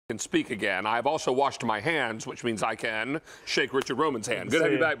can speak again. I've also washed my hands, which means I can shake Richard Roman's hand. Good to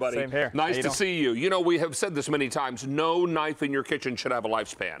have you back, buddy. Same here. Nice to see you. You know, we have said this many times, no knife in your kitchen should have a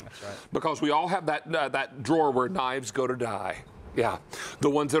lifespan. That's right. Because we all have that drawer where knives go to die. Yeah, the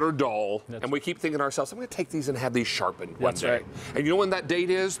ones that are dull. And we keep thinking to ourselves, I'm going to take these and have these sharpened one day. Right. And you know when that date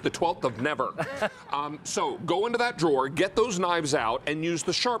is? The 12th of never. So go into that drawer, get those knives out, and use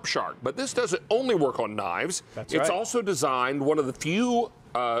the Sharp Shark. But this doesn't only work on knives. It's also designed, one of the few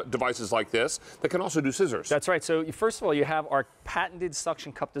devices like this that can also do scissors. That's right. So first of all, you have our patented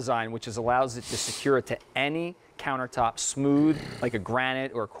suction cup design, which allows it to secure it to any countertop, smooth like a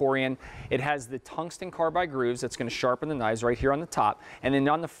granite or a Corian. It has the tungsten carbide grooves that's going to sharpen the knives right here on the top, and then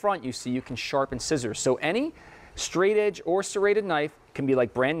on the front you see you can sharpen scissors. So any straight edge or serrated knife can be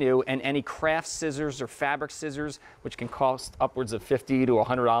like brand new, and any craft scissors or fabric scissors, which can cost upwards of $50 to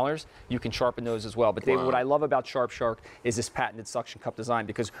 $100, you can sharpen those as well. But David, what I love about Sharp Shark is this patented suction cup design,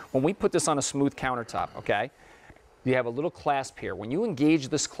 because when we put this on a smooth countertop, okay, you have a little clasp here. When you engage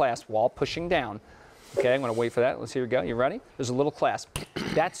this clasp while pushing down, okay, I'm going to wait for that. Let's here we go. You ready? There's a little clasp.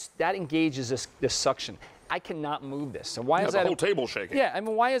 That engages this suction. I cannot move this. So why is that? The whole table shaking. Yeah, I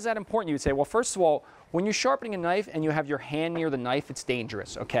mean, why is that important? You would say, well, first of all, when you're sharpening a knife and you have your hand near the knife, it's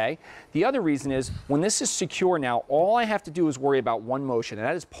dangerous, okay? The other reason is, when this is secure now, all I have to do is worry about one motion, and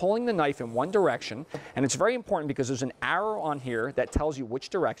that is pulling the knife in one direction. And it's very important because there's an arrow on here that tells you which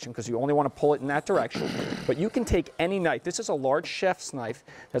direction, because you only want to pull it in that direction. But you can take any knife. This is a large chef's knife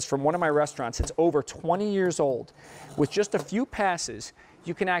that's from one of my restaurants. It's over 20 years old. With just a few passes,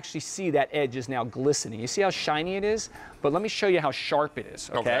 you can actually see that edge is now glistening. You see how shiny it is? But let me show you how sharp it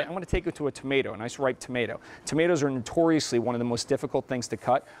is, okay? I'm going to take it to a tomato, a nice ripe tomato. Tomatoes are notoriously one of the most difficult things to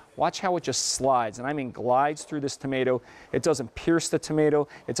cut. Watch how it just slides, and I mean glides through this tomato. It doesn't pierce the tomato.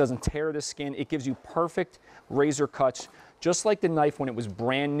 It doesn't tear the skin. It gives you perfect razor cuts, just like the knife when it was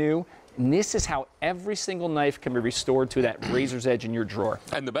brand new. And this is how every single knife can be restored to that razor's edge in your drawer.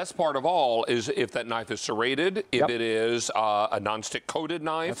 And the best part of all is if that knife is serrated, if it is a nonstick coated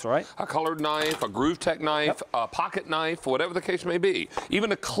knife, a colored knife, a groove tech knife, a pocket knife, whatever the case may be.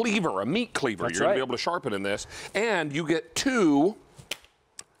 Even a cleaver, a meat cleaver, you're going to be able to sharpen in this. And you get two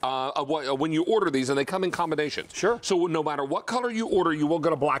when you order these, and they come in combinations. Sure. So no matter what color you order, you will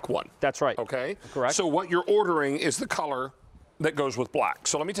get a black one. That's right. Okay? Correct. So what you're ordering is the color that goes with black.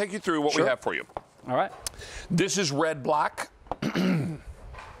 So let me take you through what we have for you. All right. This is red black.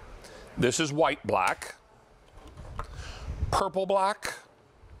 This is white black. Purple black.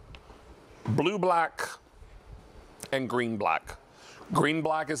 Blue black. And green black. Green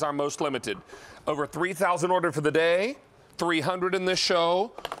black is our most limited. Over 3,000 ordered for the day. 300 in this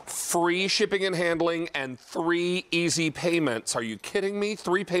show, free shipping and handling, and 3 easy payments. Are you kidding me?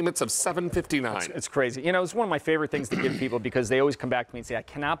 3 payments of $7.59. It's crazy. You know, it's one of my favorite things to give people, because they always come back to me and say, I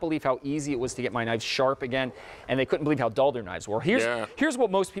cannot believe how easy it was to get my knives sharp again, and they couldn't believe how dull their knives were. Here's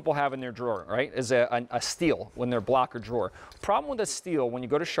what most people have in their drawer, right, is a steel when they're block or drawer. Problem with a steel, when you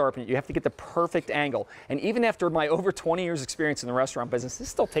go to sharpen it, you have to get the perfect angle. And even after my over 20 years experience in the restaurant business, this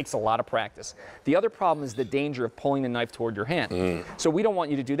still takes a lot of practice. The other problem is the danger of pulling the knife toward your hand. So we don't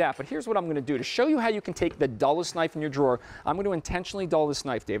want you to do that. But here's what I'm going to do. To show you how you can take the dullest knife in your drawer, I'm going to intentionally dull this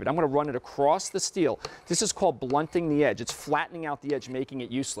knife, David. I'm going to run it across the steel. This is called blunting the edge. It's flattening out the edge, making it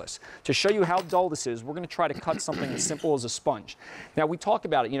useless. To show you how dull this is, we're going to try to cut something as simple as a sponge. Now, we talk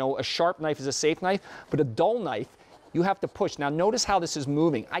about it, you know, a sharp knife is a safe knife, but a dull knife, you have to push. Now notice how this is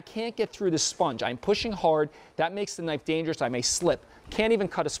moving. I can't get through this sponge. I'm pushing hard. That makes the knife dangerous. I may slip. Can't even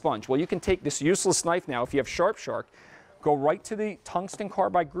cut a sponge. Well, you can take this useless knife now, if you have Sharp Shark, go right to the tungsten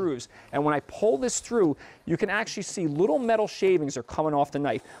carbide grooves, and when I pull this through, you can actually see little metal shavings are coming off the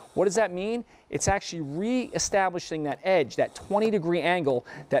knife. What does that mean? It's actually re-establishing that edge, that 20-degree angle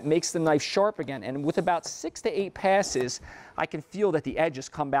that makes the knife sharp again. And with about 6 to 8 passes, I can feel that the edges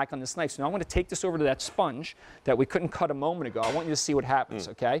come back on this knife. So now I'm going to take this over to that sponge that we couldn't cut a moment ago. I want you to see what happens,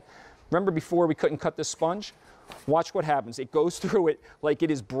 okay? Remember before we couldn't cut this sponge? Watch what happens. It goes through it like it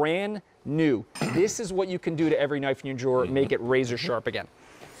is brand new. This is what you can do to every knife in your drawer, make it razor sharp again.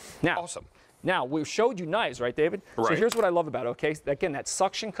 Now, now, we showed you knives, right, David? Right. So here's what I love about it, okay? Again, that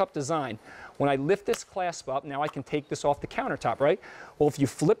suction cup design. When I lift this clasp up, now I can take this off the countertop, right? Well, if you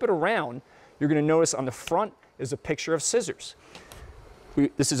flip it around, you're going to notice on the front is a picture of scissors.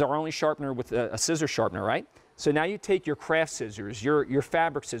 This is our only sharpener with a scissor sharpener, right? So now you take your craft scissors, your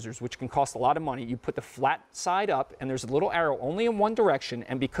fabric scissors, which can cost a lot of money, you put the flat side up, and there's a little arrow only in one direction,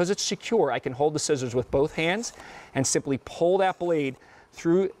 and because it's secure, I can hold the scissors with both hands and simply pull that blade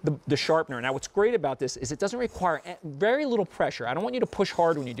through the sharpener. Now what's great about this is it doesn't require very little pressure. I don't want you to push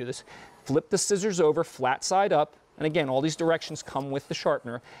hard when you do this. Flip the scissors over, flat side up, And again, all these directions come with the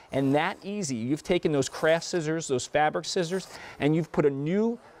sharpener. And that easy, you've taken those craft scissors, those fabric scissors, and you've put a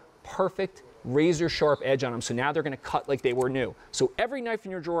new, perfect, razor sharp edge on them. So now they're going to cut like they were new. So every knife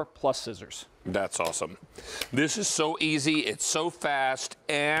in your drawer plus scissors. That's awesome. This is so easy, it's so fast,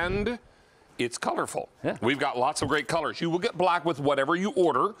 and it's colorful. Yeah. We've got lots of great colors. You will get black with whatever you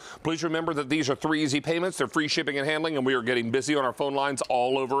order. Please remember that these are 3 easy payments. They're free shipping and handling, and we are getting busy on our phone lines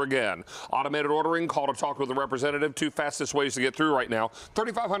all over again. Automated ordering, call to talk with a representative. 2 fastest ways to get through right now.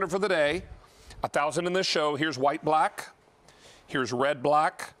 $3,500 for the day, $1,000 in this show. Here's white black. Here's red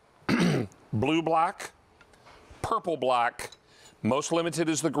black, blue black, purple black. Most limited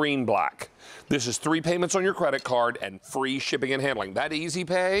is the green black. This is 3 payments on your credit card and free shipping and handling. That easy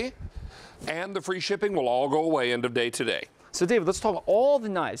pay and the free shipping will all go away end of day today. So David, let's talk about all the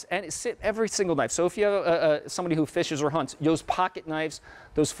knives, and every single knife. So if you have somebody who fishes or hunts, those pocket knives,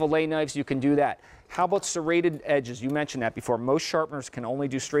 those fillet knives, you can do that. How about serrated edges? You mentioned that before. Most sharpeners can only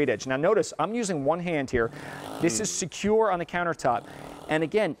do straight edge. Now notice, I'm using one hand here. This is secure on the countertop. And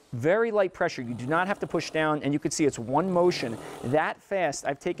again, very light pressure. You do not have to push down, and you can see it's one motion. That fast,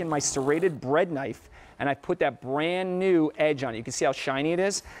 I've taken my serrated bread knife and I've put that brand new edge on it. You can see how shiny it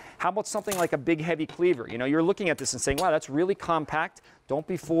is. How about something like a big heavy cleaver? You know, you're looking at this and saying, wow, that's really compact. Don't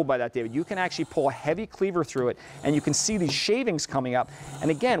be fooled by that, David. You can actually pull a heavy cleaver through it, and you can see these shavings coming up. And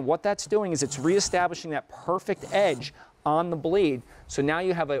again, what that's doing is it's reestablishing that perfect edge on the blade. So now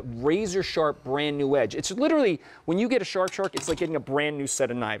you have a razor sharp brand new edge. It's literally, when you get a Sharp Shark, it's like getting a brand new set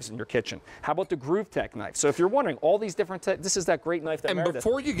of knives in your kitchen. How about the Groove Tech knife? So if you're wondering, all these different, this is that great knife that Meredith. And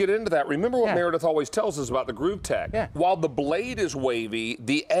before you get into that, remember what Meredith always tells us about the Groove Tech. Yeah. While the blade is wavy,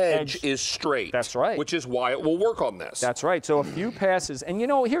 the edge is straight. That's right. Which is why it will work on this. That's right. So a few passes, and you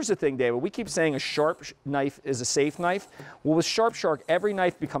know, here's the thing, David. We keep saying a sharp knife is a safe knife. Well, with Sharp Shark, every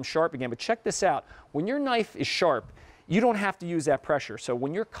knife becomes sharp again. But check this out. When your knife is sharp, you don't have to use that pressure. So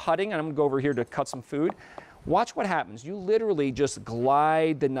when you're cutting, and I'm gonna go over here to cut some food, watch what happens. You literally just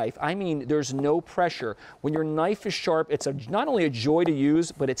glide the knife. I mean, there's no pressure. When your knife is sharp, it's not only a joy to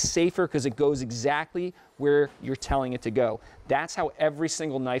use, but it's safer because it goes exactly where you're telling it to go. That's how every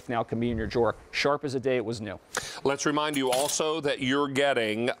single knife now can be in your drawer. Sharp as the day it was new. Let's remind you also that you're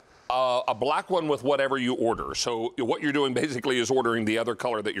getting a black one with whatever you order. So what you're doing basically is ordering the other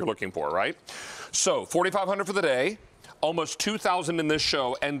color that you're looking for, right? So $4,500 for the day. Almost $2,000 in this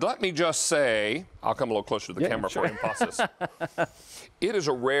show, and let me just say, I'll come a little closer to the camera for emphasis. It is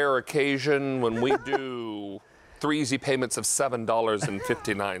a rare occasion when we do 3 easy payments of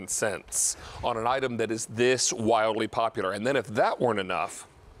 $7.59 on an item that is this wildly popular. And then if that weren't enough,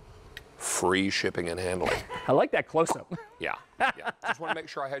 free shipping and handling. I like that close-up. Yeah. Just want to make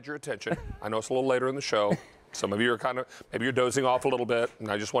sure I had your attention. I know it's a little later in the show. Some of you are maybe you're dozing off a little bit, and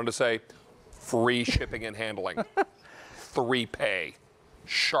I just wanted to say, free shipping and handling. 3 pay.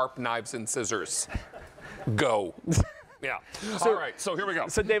 Sharp knives and scissors. Go. Yeah. All right, so here we go.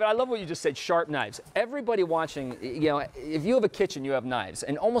 So, David, I love what you just said, sharp knives. Everybody watching, you know, if you have a kitchen, you have knives.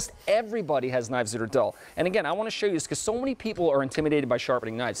 And almost everybody has knives that are dull. And again, I want to show you this because so many people are intimidated by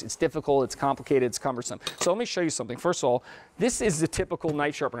sharpening knives. It's difficult, it's complicated, it's cumbersome. So let me show you something. First of all, this is the typical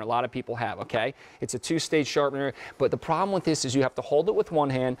knife sharpener a lot of people have, okay? It's a 2-stage sharpener, but the problem with this is you have to hold it with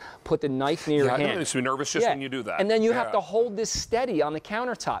one hand, put the knife near your hand. It makes me nervous just when you do that. And then you have to hold this steady on the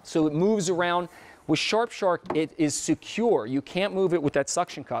countertop so it moves around. With Sharp Shark, it is secure. You can't move it with that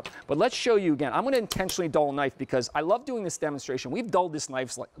suction cup. But let's show you again. I'm going to intentionally dull a knife because I love doing this demonstration. We've dulled this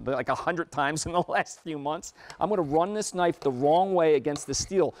knife like 100 times in the last few months. I'm going to run this knife the wrong way against the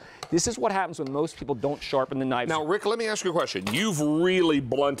steel. This is what happens when most people don't sharpen the knives. Now, Rick, let me ask you a question. You've really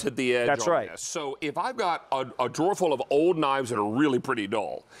blunted the edge That's on right. this. So if I've got a drawer full of old knives that are really pretty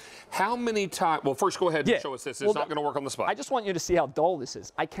dull, how many times? Well, first go ahead and show us this. It's not going to work on the spot. I just want you to see how dull this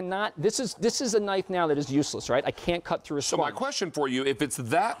is. I cannot. This is a knife now that is useless, right? I can't cut through a sponge. So my question for you: if it's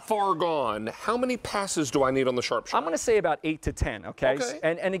that far gone, how many passes do I need on the Sharp Shark? I'm going to say about 8 to 10. Okay.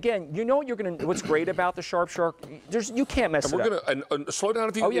 And again, you know what's great about the Sharp Shark? You can't mess it up. We're going to slow down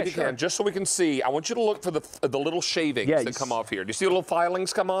if you can, just so we can see. I want you to look for the little shavings that come off here. Do you see the little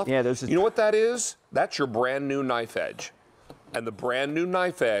filings come off? Yeah. You know what that is? That's your brand new knife edge. And the brand new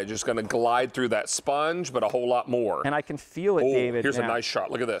knife edge is going to glide through that sponge, but a whole lot more. And I can feel it, David. Here's a nice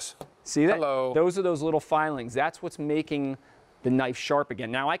shot. Look at this. See that? Hello. Those are those little filings. That's what's making the knife sharp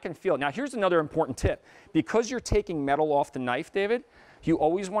again. Now I can feel it. Now here's another important tip. Because you're taking metal off the knife, David, you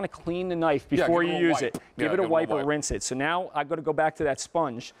always want to clean the knife before you use it. Give it a wipe or rinse it. So now I've got to go back to that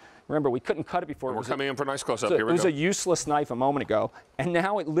sponge. Remember, we couldn't cut it before. We're coming in for a nice close-up. Here we go. It was a useless knife a moment ago, and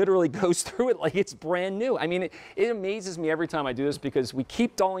now it literally goes through it like it's brand new. I mean, it amazes me every time I do this because we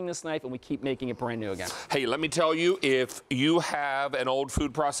keep dulling this knife and we keep making it brand new again. Hey, let me tell you, if you have an old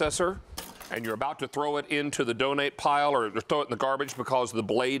food processor and you're about to throw it into the donate pile or throw it in the garbage because the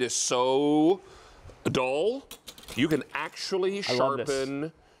blade is so dull, you can actually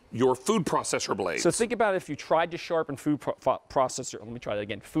sharpen your food processor blades. So think about if you tried to sharpen food processor, let me try that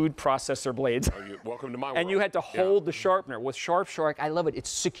again, food processor blades. Oh, welcome to my world. And you had to hold the sharpener. With Sharp Shark, I love it. It's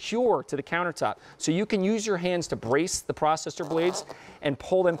secure to the countertop. So you can use your hands to brace the processor blades and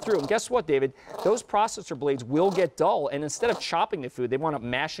pull them through. And guess what, David? Those processor blades will get dull, and instead of chopping the food, they wind up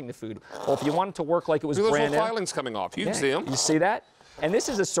mashing the food. Well, if you want it to work like it was brand new. Those little filings coming off. You can see them. You see that? And this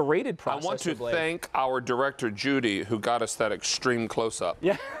is a serrated processor I want to blade. thank our director, Judy, who got us that extreme close-up.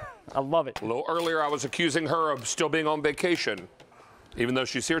 Yeah, I love it. A little earlier, I was accusing her of still being on vacation. Even though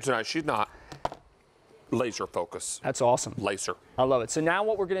she's here tonight, she's not. Laser focus. That's awesome. Laser. I love it. So now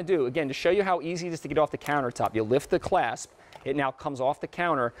what we're going to do, again, to show you how easy it is to get off the countertop, you lift the clasp. It now comes off the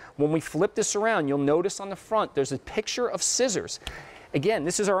counter. When we flip this around, you'll notice on the front there's a picture of scissors. Again,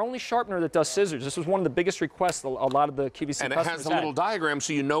 this is our only sharpener that does scissors. This was one of the biggest requests a lot of the QVC customers had. And it has a little diagram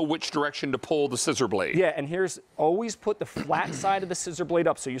so you know which direction to pull the scissor blade. Yeah, and here's, always put the flat side of the scissor blade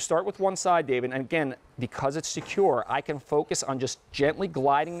up. So you start with one side, David, and again, because it's secure, I can focus on just gently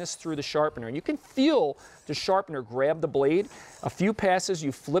gliding this through the sharpener. And you can feel the sharpener grab the blade. A few passes,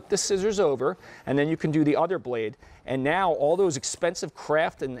 you flip the scissors over, and then you can do the other blade. And now all those expensive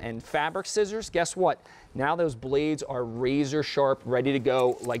craft and fabric scissors, guess what? Now those blades are razor sharp, ready to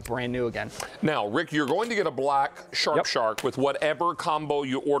go like brand new again. Now, Rick, you're going to get a black Sharp Shark with whatever combo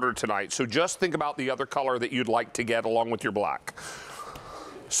you order tonight. So just think about the other color that you'd like to get along with your black.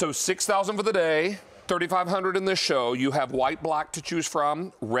 So $6,000 for the day, $3,500 in this show. You have white black to choose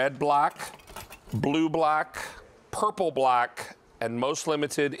from, red black, blue black, purple black, and most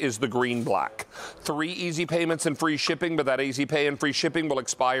limited is the green black. 3 easy payments and free shipping, but that easy pay and free shipping will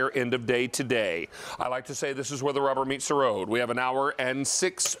expire end of day today. I like to say this is where the rubber meets the road. We have 1 hour and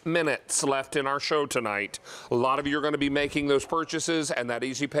 6 minutes left in our show tonight. A lot of you are going to be making those purchases, and that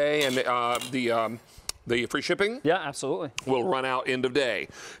easy pay and the free shipping? Yeah, absolutely. Will run out end of day.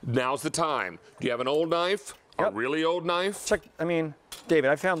 Now's the time. Do you have an old knife? A really old knife? Check, I mean,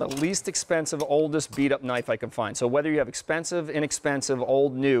 David, I found the least expensive, oldest beat-up knife I can find. So whether you have expensive, inexpensive,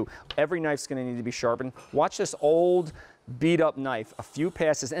 old, new, every knife's going to need to be sharpened. Watch this old, beat-up knife, a few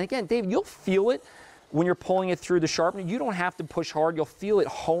passes. And again, David, you'll feel it when you're pulling it through the sharpener. You don't have to push hard. You'll feel it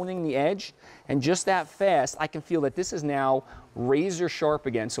honing the edge. And just that fast, I can feel that this is now razor sharp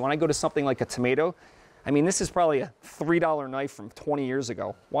again. So when I go to something like a tomato, I mean, this is probably a $3 knife from 20 years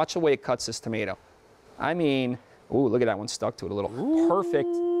ago. Watch the way it cuts this tomato. I mean, ooh, look at that one stuck to it a little. Ooh. Perfect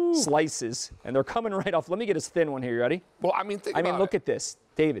slices, and they're coming right off. Let me get a thin one here. You ready? Well, I mean, think about it. Look at this,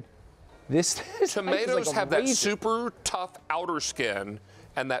 David. This tomatoes like have that super tough outer skin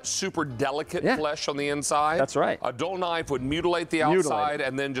and that super delicate flesh on the inside. That's right. A dull knife would mutilate the outside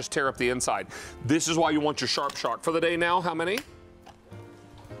and then just tear up the inside. This is why you want your Sharp Shark. For the day now, how many?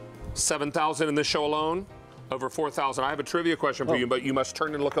 7,000 in this show alone. Over 4,000. I have a trivia question for you, but you must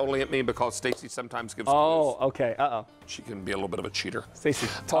turn and look only at me because Stacy sometimes gives clues. Oh, okay. She can be a little bit of a cheater. Stacy,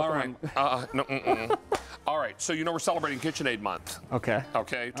 talk all right. All right. So you know we're celebrating KitchenAid month. Okay.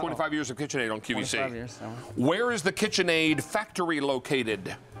 Okay. 25 years of KitchenAid on QVC. 25 years. So. Where is the KitchenAid factory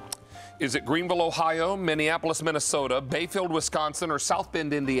located? Is it Greenville, Ohio, Minneapolis, Minnesota, Bayfield, Wisconsin, or South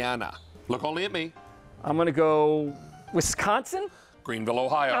Bend, Indiana? Look only at me. I'm going to go Wisconsin? Greenville,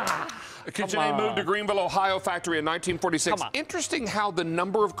 Ohio. KitchenAid moved to Greenville, Ohio factory in 1946. Interesting how the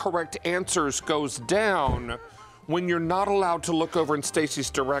number of correct answers goes down when you're not allowed to look over in Stacy's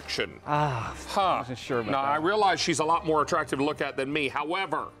direction. I wasn't sure about that. Now, I realize she's a lot more attractive to look at than me.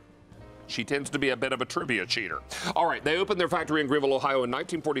 However, she tends to be a bit of a trivia cheater. All right, they opened their factory in Greenville, Ohio in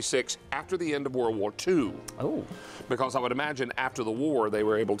 1946 after the end of World War II. Oh. Because I would imagine after the war, they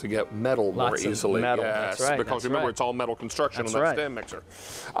were able to get metal more easily. Metal. Yes, that's right. because remember, it's all metal construction on that stand mixer.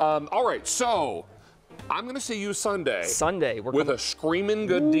 All right, so I'm going to see you Sunday. With a screaming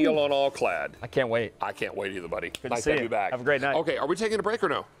good deal on All Clad. I can't wait. I can't wait either, buddy. Good to see you. Back. Have a great night. Okay, are we taking a break or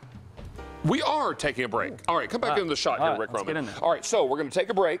no? We are taking a break. All right, come back into the shot here, Rick Roman. Get in there. All right, so we're going to take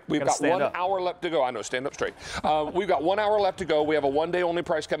a break. We've got 1 hour left to go. I know, stand up straight. We've got 1 hour left to go. We have a one-day only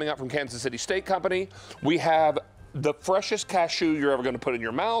price coming up from Kansas City Steak Company. We have the freshest cashew you're ever going to put in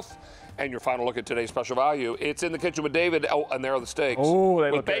your mouth. And your final look at today's special value. It's in the kitchen with David. Oh, and there are the steaks. Oh, they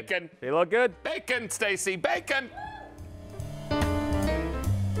with look bacon. Good. They look good. Bacon, Stacy, bacon.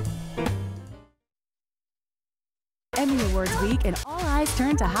 week, and all eyes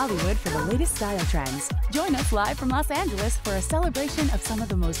turn to Hollywood for the latest style trends. Join us live from Los Angeles for a celebration of some of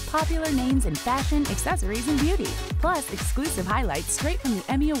the most popular names in fashion, accessories, and beauty. Plus, exclusive highlights straight from the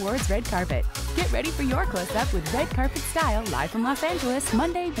Emmy Awards red carpet. Get ready for your close-up with Red Carpet Style live from Los Angeles,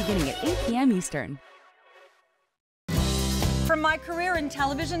 Monday beginning at 8 p.m. Eastern. From my career in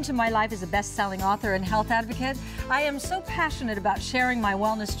television to my life as a best-selling author and health advocate, I am so passionate about sharing my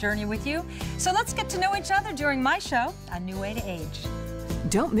wellness journey with you. So let's get to know each other during my show, A New Way to Age.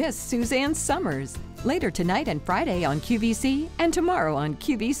 Don't miss Suzanne Summers, later tonight and Friday on QVC and tomorrow on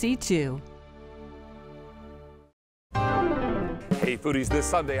QVC2. Hey foodies, this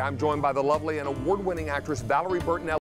Sunday I'm joined by the lovely and award-winning actress Valerie Burton.